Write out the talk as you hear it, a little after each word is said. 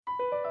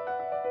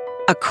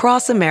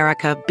Across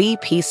America,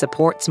 BP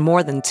supports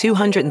more than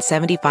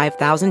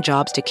 275,000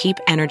 jobs to keep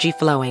energy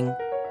flowing.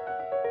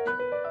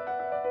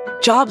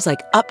 Jobs like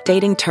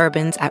updating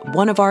turbines at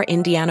one of our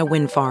Indiana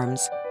wind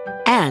farms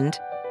and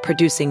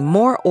producing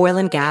more oil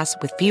and gas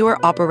with fewer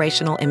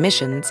operational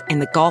emissions in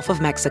the Gulf of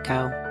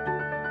Mexico.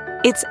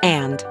 It's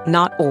and,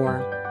 not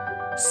or.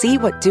 See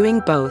what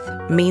doing both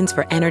means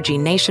for energy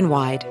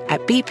nationwide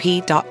at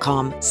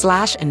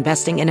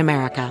bp.com/investing in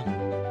America.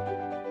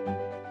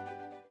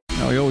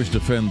 Now, we always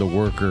defend the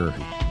worker,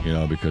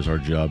 because our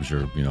jobs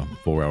are,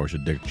 4 hours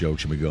of dick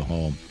jokes and we go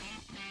home.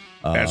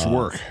 That's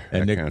work.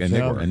 And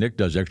Nick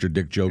does extra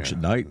dick jokes at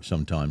night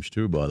sometimes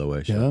too. By the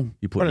way, so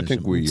you put in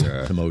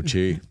some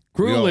OT.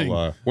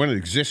 Grueling. When it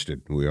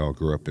existed, we all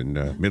grew up in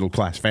middle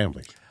class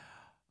families.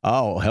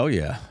 Oh hell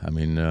yeah! I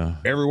mean,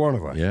 every one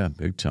of us. Yeah,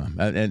 big time.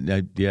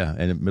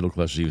 And middle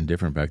class was even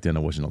different back then.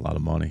 There wasn't a lot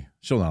of money.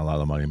 Still not a lot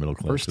of money in middle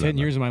class. First 10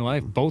 years of my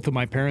life, both of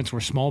my parents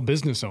were small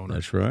business owners.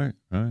 That's right.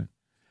 Right.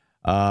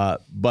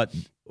 But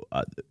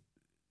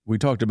we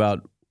talked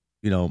about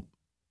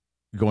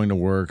going to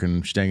work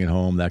and staying at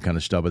home, that kind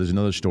of stuff. But there's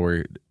another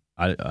story.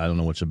 I don't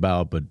know what it's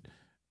about, but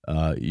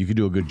you could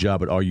do a good job.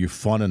 But are you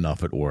fun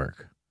enough at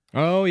work?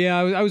 Oh yeah,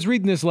 I was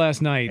reading this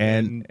last night,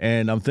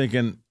 and I'm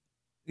thinking,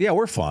 yeah,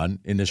 we're fun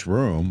in this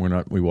room. We're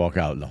not. We walk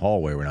out in the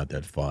hallway. We're not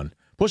that fun.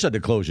 Plus, I had to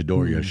close the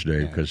door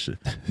yesterday because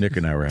Nick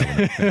and I were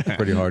having a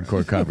pretty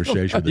hardcore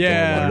conversation with the door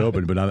wide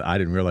open. But I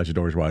didn't realize the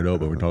door was wide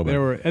open. We're talking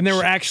about there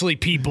were actually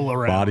people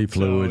around. Body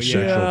fluids,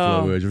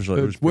 sexual fluids. It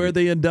was where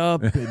they end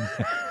up.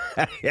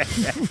 But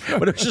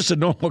it was just a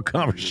normal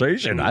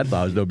conversation. I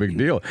thought it was no big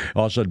deal.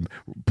 All of a sudden,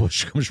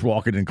 Bush comes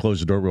walking in and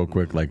closed the door real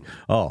quick, like,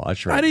 oh,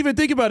 that's right. I didn't even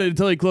think about it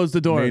until he closed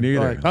the door. Me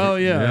neither. Like, oh,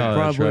 yeah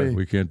probably. Right.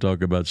 We can't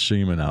talk about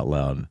semen out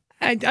loud.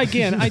 I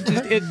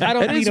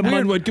don't need a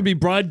weird what could be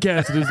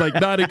broadcasted is like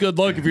not a good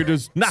look if you're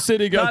just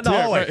sitting up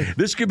there. Right.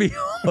 This could be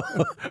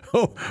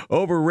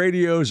over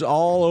radios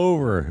all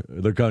over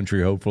the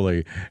country,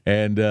 hopefully,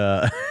 and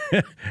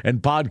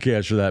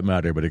podcasts for that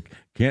matter. But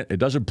it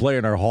doesn't play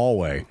in our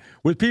hallway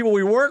with people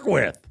we work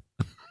with.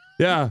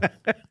 Yeah.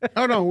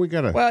 Oh no, we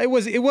gotta. Well,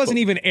 it wasn't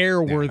even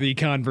airworthy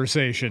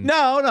conversation.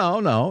 No.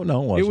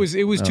 It was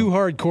too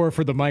hardcore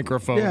for the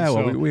microphone. Yeah,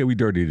 well, we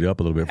dirtied it up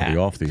a little bit for the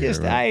off the air.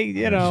 Right?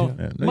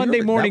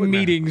 Monday morning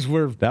meetings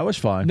were that was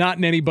fine. Not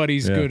in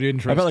anybody's good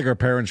interest. I felt like our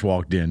parents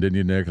walked in, didn't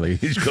you, Nick? Like,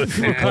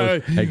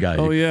 hey guys.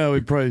 Oh yeah, we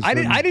probably.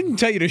 I didn't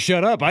tell you to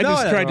shut up. I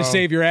just tried to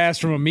save your ass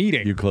from a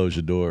meeting. You closed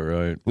the door,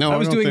 right? No, I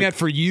was doing that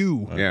for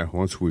you. Yeah,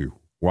 once we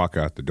walk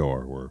out the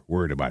door, we're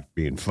worried about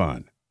being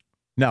fun.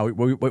 No,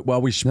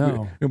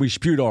 we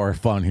spewed our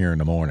fun here in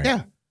the morning.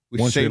 Yeah.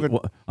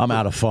 I'm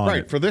out of fun.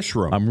 Right, for this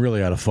room. I'm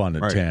really out of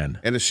fun at 10.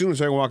 And as soon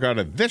as I walk out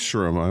of this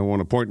room, I want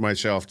to point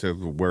myself to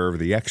wherever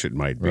the exit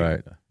might be.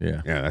 Right,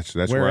 yeah. Yeah, that's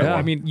where I want.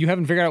 I mean, you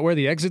haven't figured out where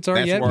the exits are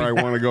yet? That's where I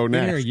want to go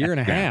next. Been here a year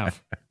and a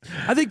half.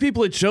 I think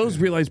people at shows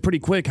realize pretty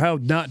quick how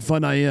not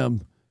fun I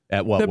am.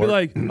 At what? They'll be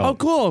like, oh,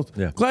 cool.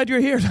 Yeah. Glad you're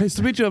here. Nice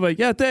to meet you. I'm like,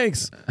 yeah,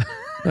 thanks.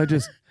 I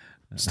just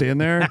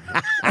stand there.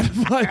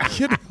 I'm like,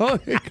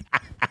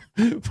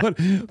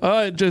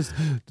 but just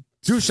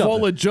do something.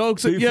 Full of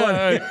jokes. Be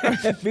funny.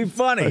 Be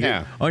funny.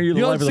 Yeah. You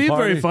don't seem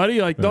very funny.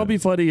 Like, don't be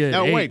funny.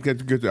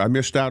 Wait. I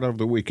missed out over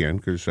the weekend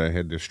because I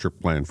had this trip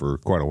planned for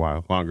quite a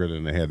while, longer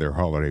than they had their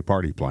holiday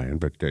party planned.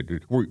 But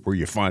were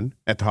you fun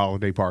at the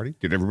holiday party?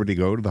 Did everybody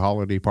go to the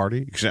holiday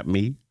party except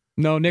me?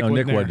 No, Nick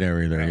wasn't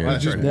there either. Yeah.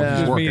 Just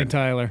me and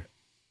Tyler.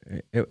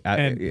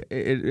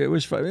 It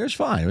was fun. It was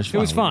fine. It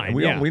was fine.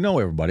 We know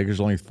everybody because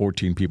only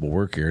 14 people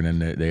work here, and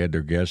then they had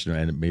their guests,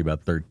 and maybe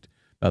about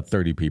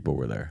 30 people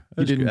were there.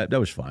 That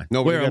was fine.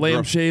 Wear a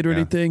lampshade or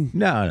anything?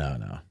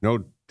 No.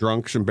 No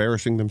drunks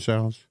embarrassing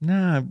themselves?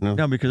 No,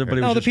 because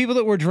everybody was the people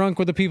that were drunk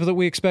were the people that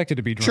we expected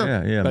to be drunk.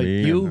 Sure. Yeah, like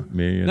me. You?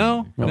 Me. And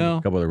No.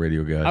 A couple of the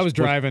radio guys. I was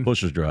driving.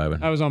 Bush was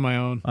driving. I was on my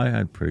own. I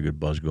had pretty good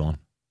buzz going.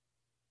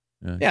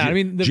 Yeah, I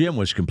mean... Jim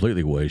was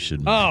completely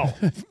wasted, Oh,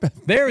 man.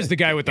 there's the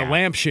guy with the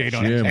lampshade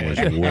on his head.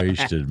 Jim was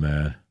wasted,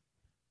 man.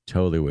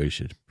 Totally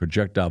wasted.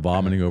 Projectile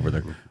vomiting over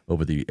the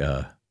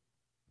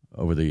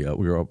we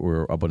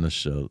were up on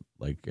this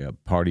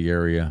party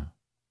area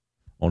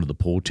onto the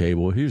pool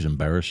table. He was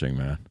embarrassing,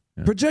 man.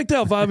 Yeah.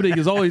 Projectile vomiting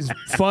is always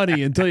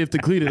funny until you have to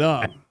clean it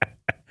up.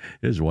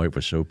 His wife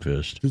was so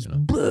pissed. Just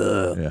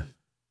yeah.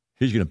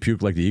 He's going to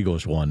puke like the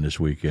Eagles won this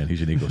weekend.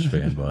 He's an Eagles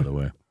fan, by the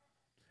way.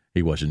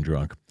 He wasn't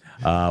drunk.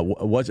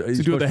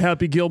 To do the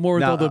Happy Gilmore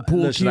with all the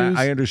pool cues?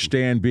 I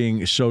understand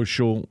being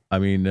social. I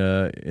mean,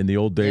 in the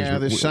old days. Yeah,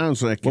 this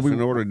sounds like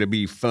in order to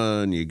be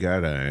fun, you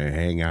got to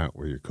hang out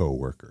with your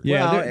coworkers.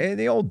 Yeah, well, in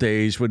the old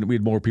days when we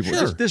had more people.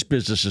 Sure. This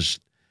business is,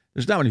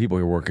 there's not many people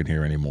who are working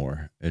here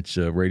anymore. It's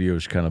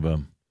radio's kind of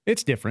a.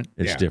 It's different.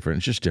 It's different.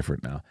 It's just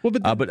different now. Well,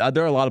 but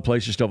there are a lot of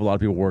places still have a lot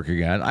of people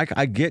working at.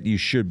 I get you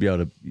should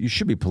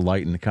be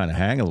polite and kind of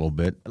hang a little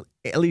bit,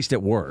 at least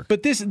at work.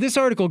 But this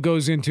article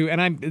goes into,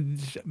 and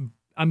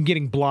I'm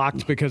getting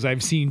blocked because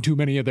I've seen too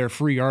many of their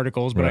free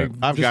articles. But right.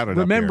 I've got it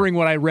remembering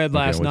what I read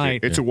last night.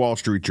 It's a Wall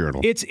Street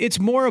Journal. It's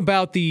more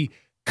about the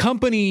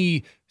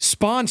company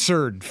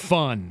sponsored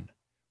fun,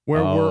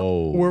 where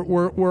Oh.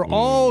 we're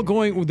all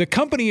going. The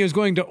company is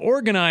going to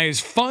organize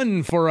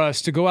fun for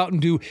us to go out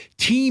and do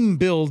team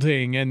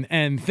building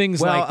and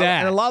things like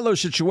that. In a lot of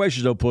those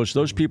situations, though, Puss,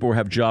 those people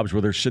have jobs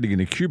where they're sitting in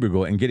a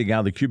cubicle and getting out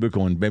of the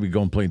cubicle and maybe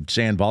going and playing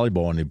sand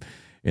volleyball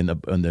in the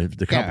company.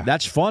 Yeah.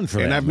 That's fun for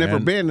them. And I've never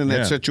man. been in that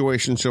Yeah.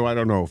 situation, so I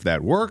don't know if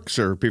that works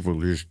or people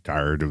are just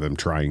tired of them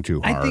trying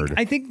too hard.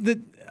 I think that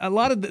a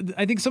lot of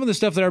I think some of the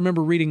stuff that I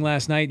remember reading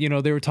last night,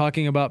 they were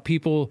talking about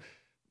people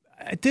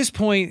at this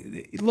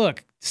point,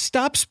 look,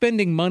 stop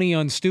spending money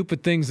on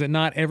stupid things that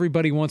not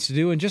everybody wants to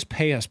do and just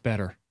pay us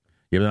better.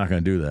 Yeah, they're not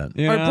going to do that.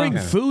 Or bring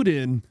food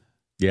in.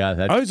 Yeah,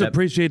 I always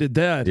appreciated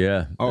that.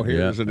 Yeah. Oh,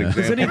 here's an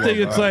example. Because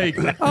anything, it's like,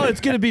 oh,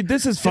 it's going to be,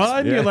 this is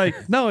fun. Yeah. You're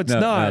like, no, it's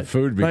No, not.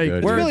 food be like,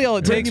 good. we're- That's really all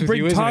it takes with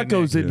Bring you, isn't it,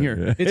 tacos Nick? in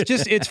here.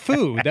 It's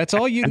food. That's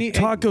all you need.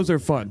 Tacos are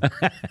fun.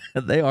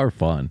 They are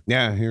fun.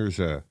 Yeah, here's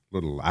a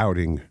little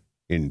outing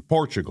in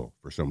Portugal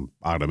for some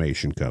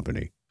automation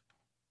company.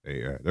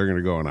 They're going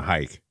to go on a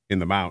hike in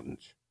the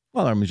mountains.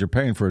 Well, that means you're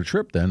paying for a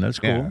trip then. That's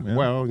cool. Yeah. Yeah.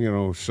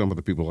 Well, some of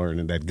the people aren't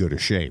in that good a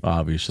shape.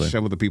 Obviously.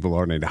 Some of the people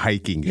aren't in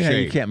hiking Yeah,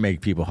 shape. you can't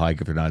make people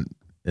hike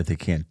if they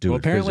can't do Well, it.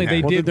 apparently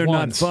physically. they Well, did they're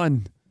once. not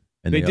fun.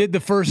 And They did the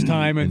first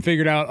time and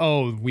figured out,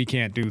 oh, we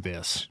can't do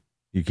this.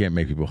 You can't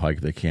make people hike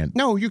if they can't.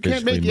 No, you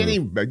can't make physically any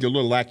move. your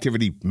little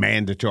activity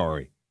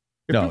mandatory.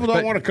 If No, people don't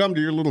but- want to come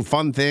to your little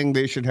fun thing,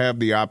 they should have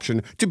the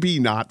option to be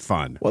not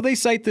fun. Well, they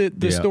cite the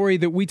Yeah. story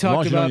that we As long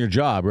talked as you're on about your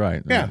job,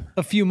 right? Yeah.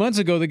 a few months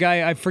ago. The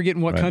guy, I forget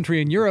in what Right.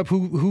 country in Europe,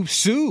 who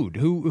sued,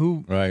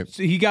 who Right.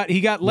 he got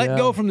let Yeah.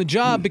 go from the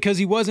job because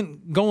he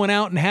wasn't going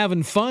out and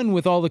having fun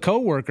with all the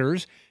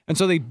coworkers, and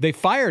so they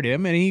fired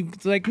him. And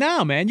he's like,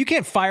 "No, man, you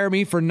can't fire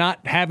me for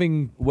not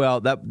going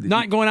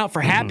out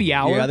for happy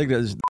hour." Yeah, I think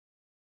that's.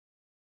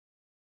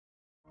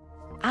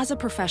 As a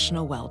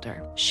professional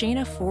welder,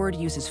 Shayna Ford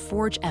uses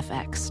Forge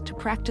FX to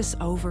practice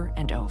over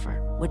and over,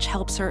 which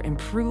helps her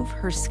improve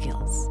her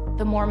skills.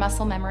 The more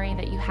muscle memory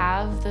that you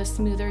have, the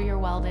smoother your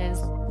weld is.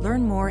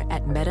 Learn more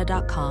at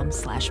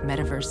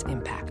meta.com/metaverse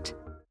impact.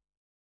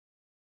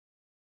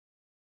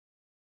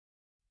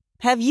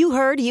 Have you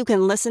heard you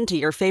can listen to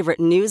your favorite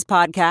news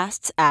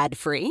podcasts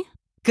ad-free?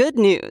 Good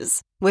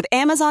news! With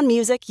Amazon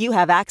Music, you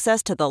have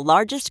access to the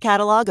largest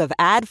catalog of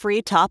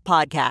ad-free top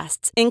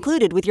podcasts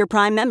included with your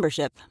Prime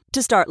membership.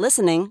 To start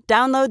listening,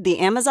 download the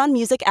Amazon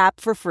Music app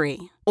for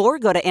free or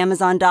go to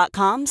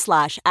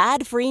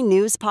amazon.com/ad-free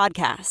news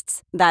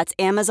podcasts. That's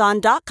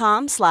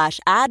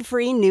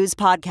amazon.com/ad-free news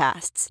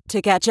podcasts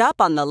to catch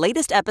up on the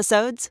latest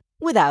episodes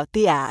without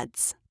the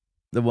ads.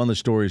 One of the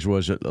stories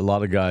was that a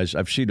lot of guys,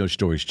 I've seen those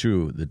stories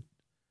too, that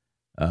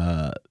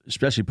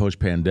especially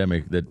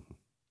post-pandemic, that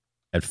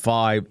at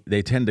 5,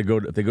 they tend to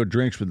if they go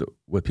drinks with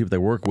people they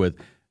work with,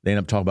 they end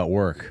up talking about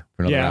work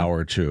for another hour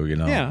or two,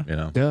 Yeah.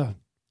 Yeah.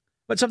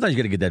 But sometimes you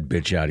got to get that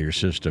bitch out of your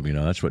system,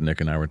 That's what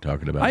Nick and I were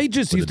talking about. I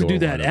just with used the to do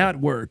door that wide at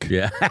work. open.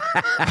 Yeah.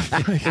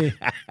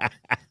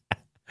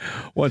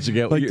 Once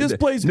again, Like, this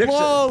place Nick's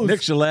blows.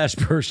 Nick's the last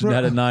person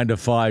that had a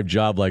 9-to-5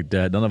 job like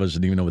that. None of us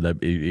even know what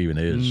that even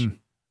is,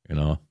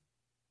 Well,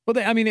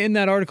 in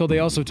that article, they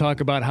also talk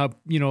about how,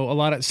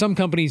 some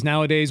companies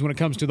nowadays, when it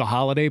comes to the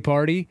holiday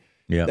party,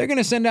 Yeah. they're going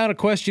to send out a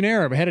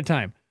questionnaire ahead of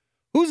time.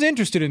 Who's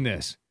interested in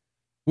this?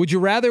 Would you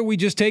rather we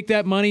just take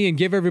that money and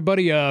give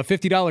everybody a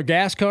 $50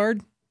 gas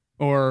card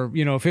or,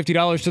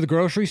 $50 to the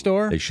grocery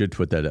store? They should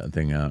put that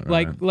thing out.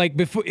 Like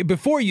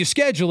before you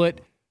schedule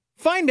it,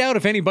 find out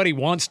if anybody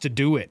wants to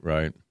do it.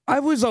 Right. I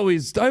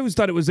always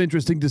thought it was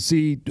interesting to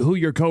see who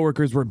your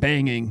coworkers were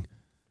banging.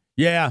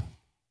 Yeah.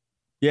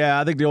 Yeah,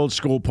 I think the old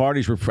school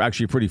parties were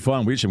actually pretty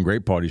fun. We had some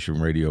great parties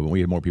from radio, but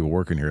we had more people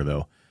working here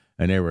though,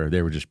 and they were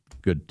just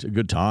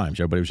good times.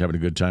 Everybody was having a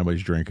good time.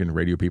 Everybody's drinking.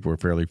 Radio people were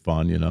fairly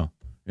fun.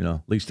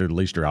 At least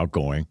they're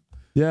outgoing.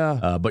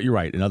 Yeah. But you're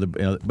right.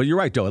 But you're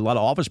right though. A lot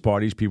of office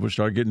parties, people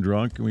start getting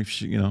drunk, and we've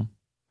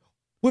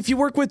Well, if you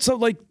work with a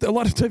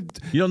lot of times,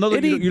 you don't know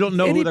you don't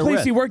know any who they're place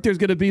with. you work, there's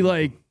going to be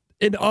like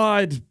an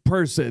odd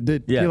person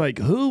that you're like,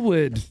 who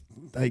would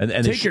like And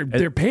they take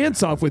their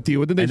pants off with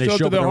you, and then they and they show up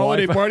show to up their in their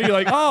holiday Wi-Fi. party. You're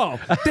like, oh,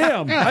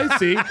 damn, I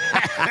see.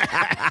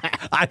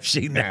 I've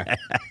seen that.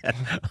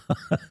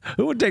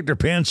 Who would take their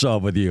pants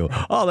off with you?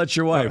 Oh, that's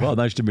your wife. Oh,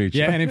 nice to meet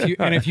you. Yeah,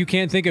 and if you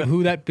can't think of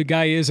who that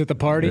guy is at the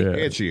party,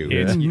 It's you.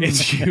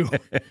 it's you.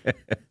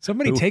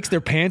 Somebody takes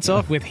their pants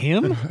off with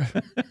him?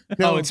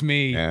 Oh, it's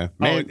me. Yeah.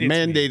 It's me.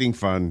 Mandating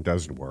fun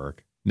doesn't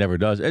work. Never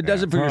does. It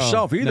doesn't for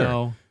yourself either.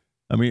 No.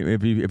 I mean,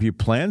 if you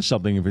plan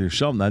something for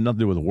yourself, that had nothing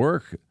to do with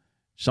work,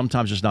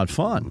 sometimes it's not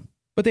fun.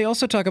 But they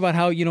also talk about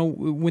how,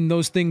 when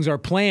those things are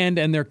planned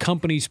and they're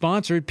company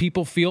sponsored,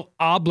 people feel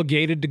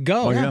obligated to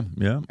go. Oh, yeah.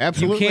 You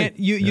Absolutely. can't.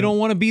 You don't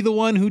want to be the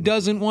one who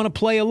doesn't want to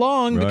play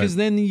along Right. because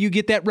then you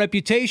get that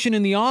reputation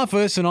in the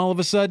office, and all of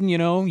a sudden,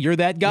 you're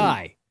that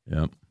guy.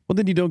 Yeah. Well,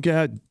 then you don't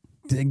get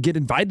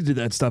invited to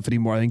that stuff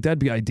anymore. I think that'd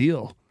be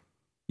ideal.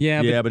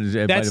 Yeah, but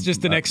that's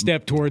just the next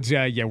step towards.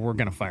 We're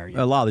gonna fire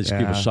you. A lot of these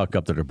people suck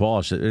up to their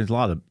boss. There's a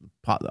lot of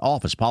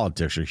office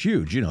politics are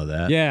huge. You know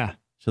that. Yeah.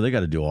 So they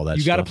got to do all that.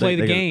 You got gotta play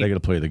the game. They got to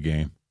play the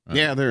game.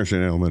 Yeah, there's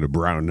an element of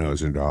brown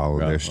nose into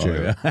all of this,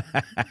 too. Oh,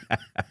 yeah.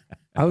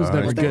 I was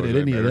never good at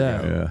any of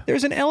that. Yeah.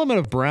 There's an element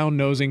of brown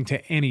nosing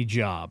to any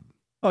job.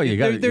 Oh, you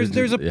got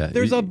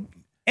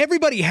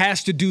everybody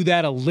has to do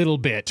that a little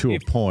bit to a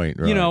point,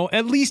 right? You know,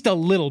 at least a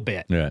little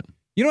bit. Yeah.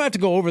 You don't have to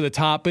go over the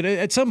top, but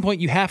at some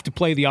point you have to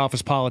play the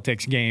office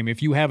politics game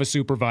if you have a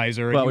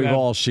supervisor. Well, we've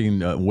all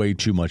seen way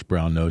too much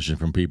brown nosing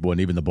from people,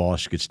 and even the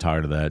boss gets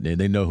tired of that.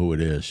 They know who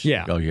it is.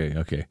 Yeah.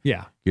 Okay.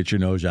 Yeah. Get your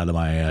nose out of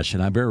my ass.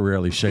 And I very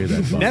rarely say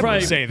that.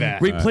 Never say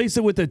that. Replace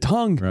it with the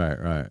tongue.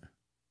 Right.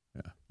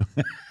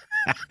 Yeah.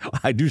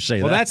 I do say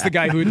that. Well, that's the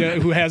guy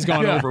who has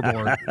gone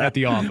overboard at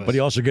the office. But he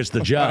also gets the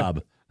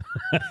job.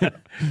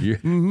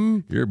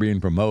 You're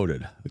being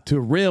promoted. To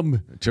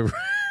rim.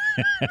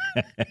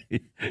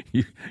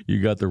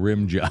 You got the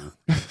rim job.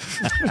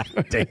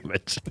 Damn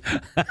it.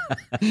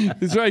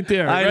 It's right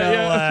there. I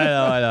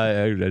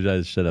right? know. As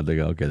I said, I'm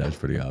thinking, okay, that's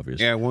pretty obvious.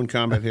 Yeah, one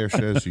comment here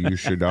says you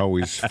should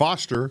always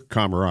foster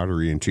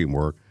camaraderie and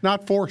teamwork,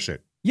 not force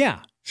it. Yeah.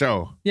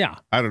 So, yeah,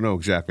 I don't know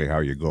exactly how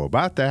you go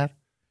about that.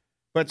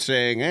 But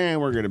saying,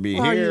 we're going to be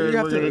here, we're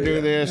going to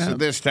do this at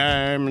this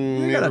time,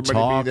 and you gotta everybody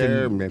talk be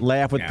there. and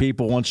laugh with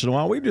people once in a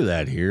while. We do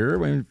that here. I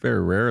mean,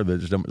 very rare. That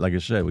just, like I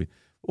said, we'll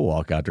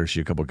walk out there,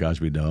 see a couple of guys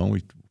we know.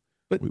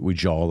 We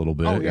jaw a little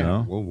bit. You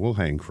know? We'll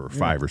hang for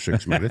 5 or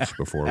 6 minutes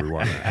before we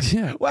walk out.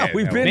 Yeah. Well,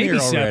 we've been here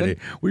already. 7.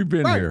 We've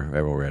been here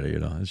already. You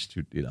know, it's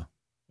too, you know.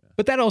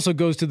 But that also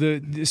goes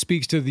to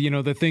speaks to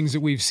the, the things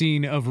that we've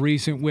seen of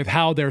recent with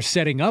how they're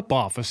setting up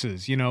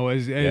offices.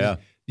 As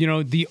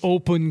the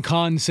open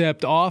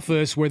concept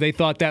office where they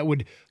thought that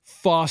would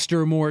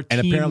foster more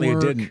teamwork.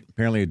 And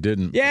apparently it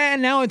didn't. Yeah,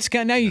 now you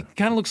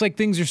kind of looks like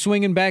things are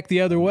swinging back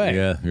the other way.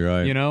 Yeah, you're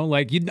right.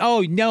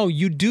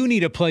 You do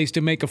need a place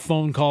to make a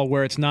phone call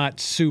where it's not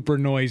super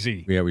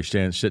noisy. Yeah, we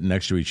sitting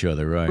next to each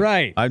other, right?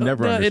 Right. I've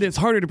never understood. It's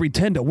harder to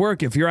pretend to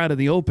work if you're out in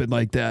the open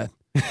like that.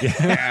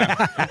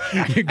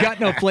 You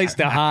got no place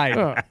to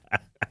hide.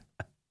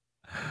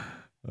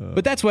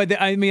 But that's why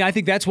I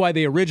think that's why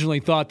they originally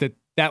thought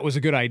that was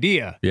a good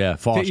idea. Yeah,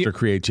 foster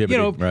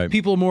creativity. Right.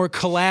 People are more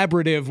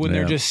collaborative when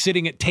they're just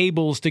sitting at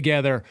tables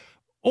together,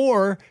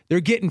 or they're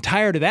getting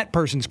tired of that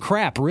person's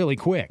crap really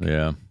quick.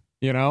 Yeah.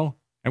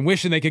 And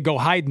wishing they could go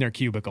hide in their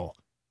cubicle.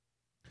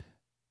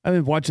 I've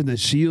been watching The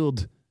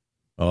Shield.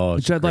 Oh,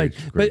 which I'd like,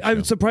 but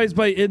I'm surprised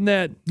by in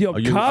that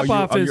cop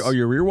office. Are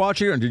you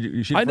rewatching it? Or did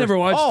you see? I never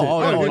watched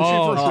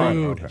it.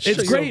 Dude,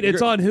 it's great.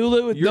 It's on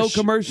Hulu with no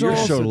commercials.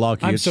 You're so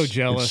lucky. I'm so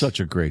jealous. It's such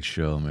a great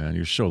show, man.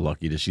 You're so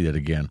lucky to see that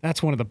again.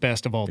 That's one of the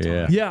best of all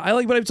time. Yeah, I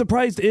like, but I'm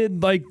surprised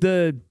in like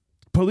the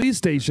police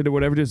station or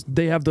whatever. Just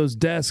they have those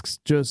desks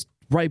just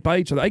right by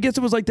each other. I guess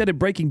it was like that in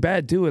Breaking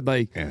Bad too, and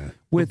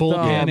with the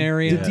Bullpen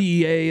area, the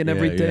DEA and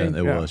everything. Yeah,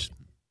 it was.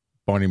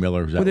 Barney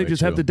Miller was that well, they way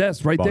just too. have the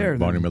desk right there.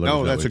 Barney Miller.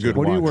 No, that's a good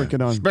one. What are you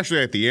working on? Especially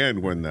at the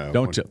end when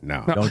don't give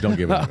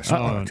it up.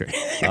 Okay.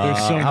 There's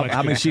so much.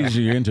 How many seasons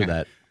are you into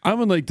that?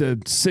 I'm in like the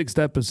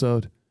 6th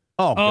episode.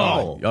 Oh,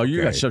 God. Oh,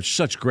 you got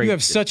such great. You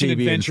have such an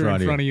adventure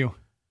in front of you.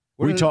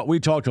 We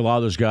talked to a lot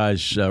of those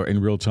guys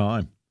in real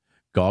time.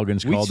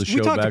 Goggins called the show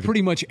back. We talked to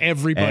pretty much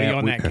everybody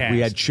on that cast.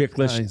 We had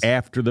Chickless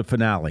after the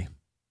finale.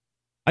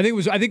 I think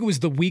it was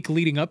the week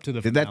leading up to the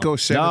finale. Did that go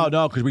 7?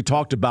 No, because we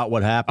talked about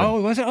what happened.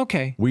 Oh, was it?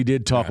 Okay. We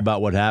did talk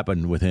about what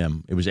happened with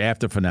him. It was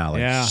after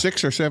finale. Yeah.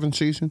 6 or 7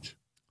 seasons?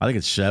 I think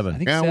it's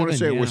 7. I want to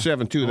say it was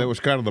 7 too. That was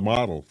kind of the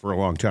model for a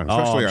long time.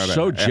 Especially I'm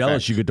so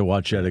jealous you get to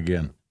watch that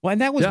again. Well,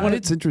 and that was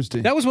it's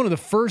interesting. That was one of the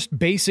first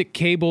basic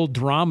cable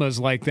dramas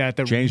like that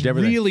changed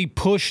everything. Really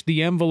pushed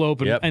the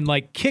envelope and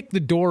like kicked the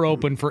door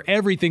open for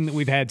everything that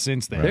we've had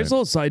since then. Right. There's a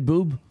little side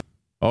boob.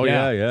 Oh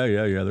yeah.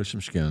 There's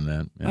some skin in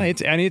that. Yeah.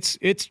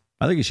 It's.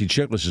 I think you see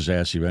Chickless's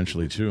ass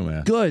eventually too,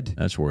 man. Good.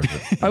 That's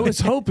worth it. I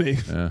was hoping.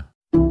 Yeah.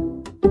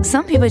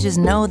 Some people just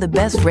know the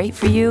best rate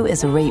for you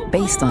is a rate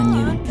based on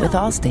you with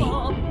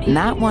Allstate.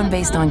 Not one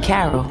based on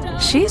Carol.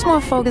 She's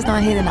more focused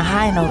on hitting a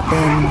high note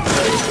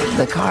than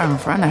the car in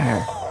front of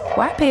her.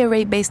 Why pay a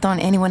rate based on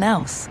anyone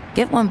else?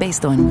 Get one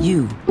based on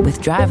you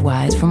with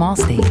DriveWise from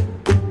Allstate.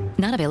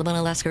 Not available in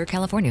Alaska or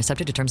California,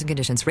 subject to terms and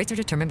conditions. Rates are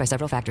determined by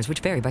several factors,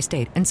 which vary by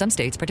state. In some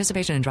states,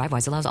 participation in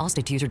DriveWise allows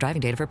Allstate to use your driving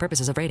data for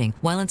purposes of rating.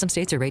 While in some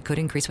states, your rate could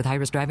increase with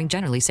high-risk driving.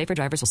 Generally, safer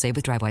drivers will save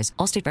with DriveWise.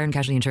 Allstate Fire and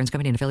Casualty Insurance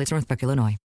Company and affiliates, Northbrook, Illinois.